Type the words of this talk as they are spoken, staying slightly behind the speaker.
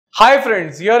Hi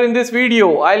friends, here in this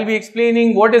video I'll be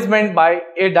explaining what is meant by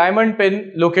a diamond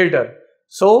pin locator.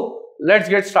 So let's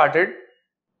get started.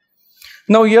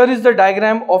 Now here is the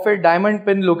diagram of a diamond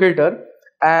pin locator,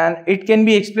 and it can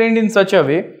be explained in such a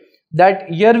way that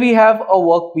here we have a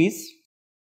workpiece,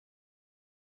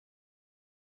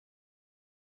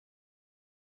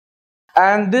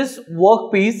 and this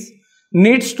workpiece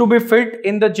needs to be fit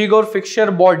in the jig or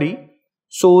fixture body.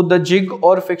 So the jig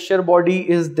or fixture body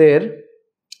is there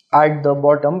at the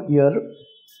bottom here.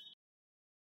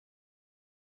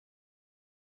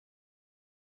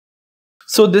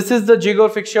 So this is the jig or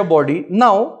fixture body.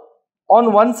 Now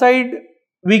on one side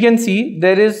we can see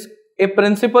there is a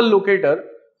principal locator,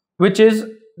 which is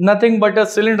nothing but a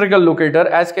cylindrical locator,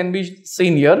 as can be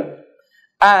seen here,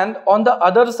 and on the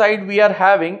other side we are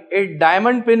having a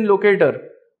diamond pin locator,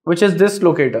 which is this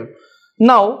locator.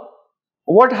 Now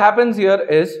what happens here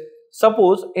is,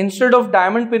 suppose instead of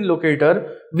diamond pin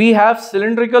locator we have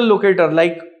cylindrical locator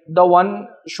like the one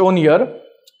shown here.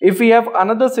 If we have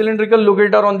another cylindrical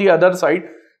locator on the other side,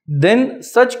 then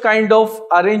such kind of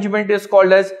arrangement is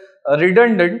called as a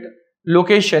redundant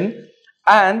location.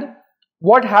 And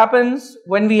what happens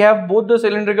when we have both the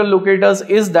cylindrical locators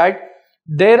is that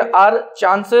there are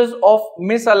chances of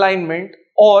misalignment,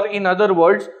 or in other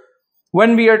words,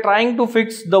 when we are trying to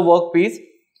fix the workpiece,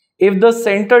 if the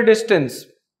center distance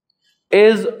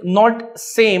is not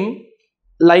same,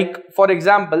 like for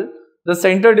example the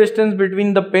center distance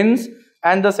between the pins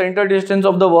and the center distance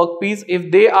of the workpiece,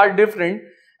 if they are different,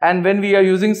 and when we are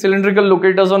using cylindrical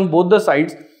locators on both the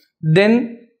sides,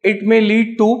 then it may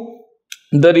lead to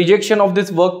the rejection of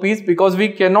this workpiece, because we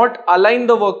cannot align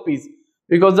the workpiece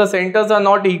because the centers are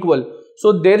not equal.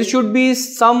 So there should be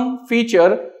some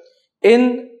feature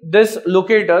in this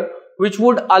locator which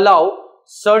would allow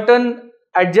certain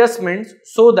adjustments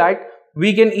so that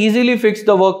we can easily fix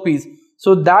the workpiece.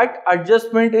 So that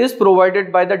adjustment is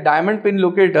provided by the diamond pin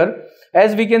locator.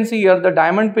 As we can see here, the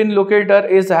diamond pin locator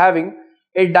is having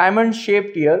a diamond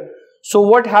shaped here. So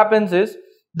what happens is,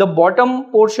 the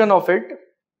bottom portion of it,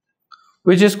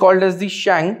 which is called as the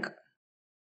shank,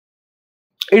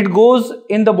 it goes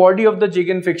in the body of the jig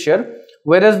and fixture,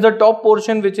 whereas the top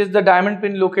portion, which is the diamond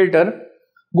pin locator,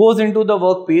 goes into the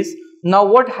workpiece. Now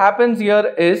what happens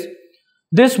here is,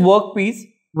 this workpiece,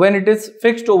 when it is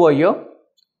fixed over here,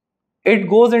 it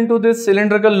goes into this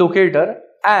cylindrical locator,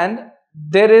 and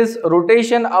there is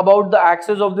rotation about the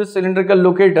axis of this cylindrical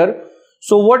locator.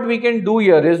 So what we can do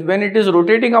here is, when it is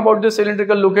rotating about the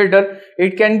cylindrical locator,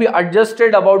 it can be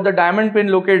adjusted about the diamond pin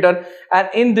locator, and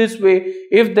in this way,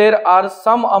 if there are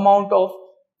some amount of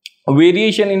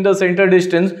variation in the center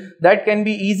distance, that can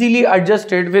be easily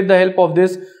adjusted with the help of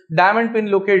this diamond pin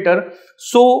locator.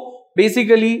 So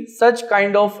basically such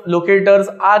kind of locators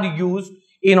are used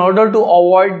in order to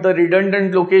avoid the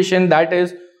redundant location, that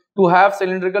is to have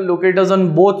cylindrical locators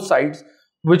on both sides,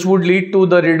 which would lead to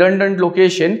the redundant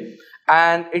location,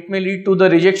 and it may lead to the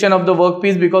rejection of the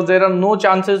workpiece because there are no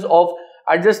chances of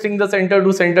adjusting the center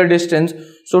to center distance.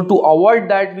 So to avoid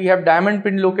that, we have diamond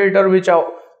pin locator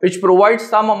which provides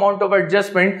some amount of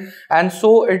adjustment, and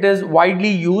so it is widely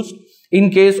used in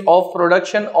case of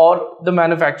production or the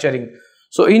manufacturing.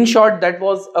 So in short, that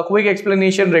was a quick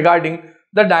explanation regarding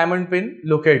the diamond pin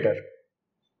locator.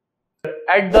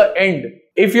 At the end,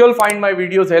 if you all find my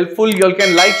videos helpful, you all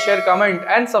can like, share, comment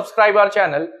and subscribe our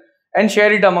channel and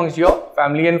share it amongst your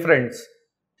family and friends.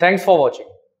 Thanks for watching.